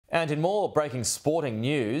And in more breaking sporting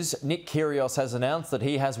news, Nick Kyrgios has announced that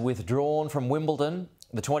he has withdrawn from Wimbledon.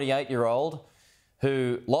 The 28-year-old,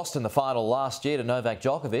 who lost in the final last year to Novak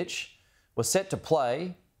Djokovic, was set to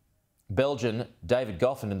play Belgian David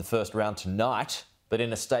Goffin in the first round tonight. But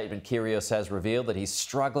in a statement, Kyrgios has revealed that he's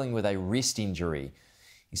struggling with a wrist injury.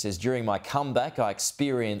 He says, "During my comeback, I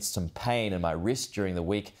experienced some pain in my wrist during the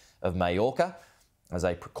week of Mallorca. As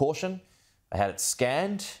a precaution, I had it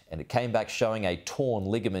scanned and it came back showing a torn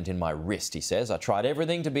ligament in my wrist," he says. "I tried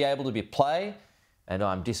everything to be able to play, and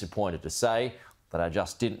I'm disappointed to say that I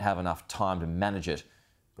just didn't have enough time to manage it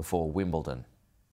before Wimbledon."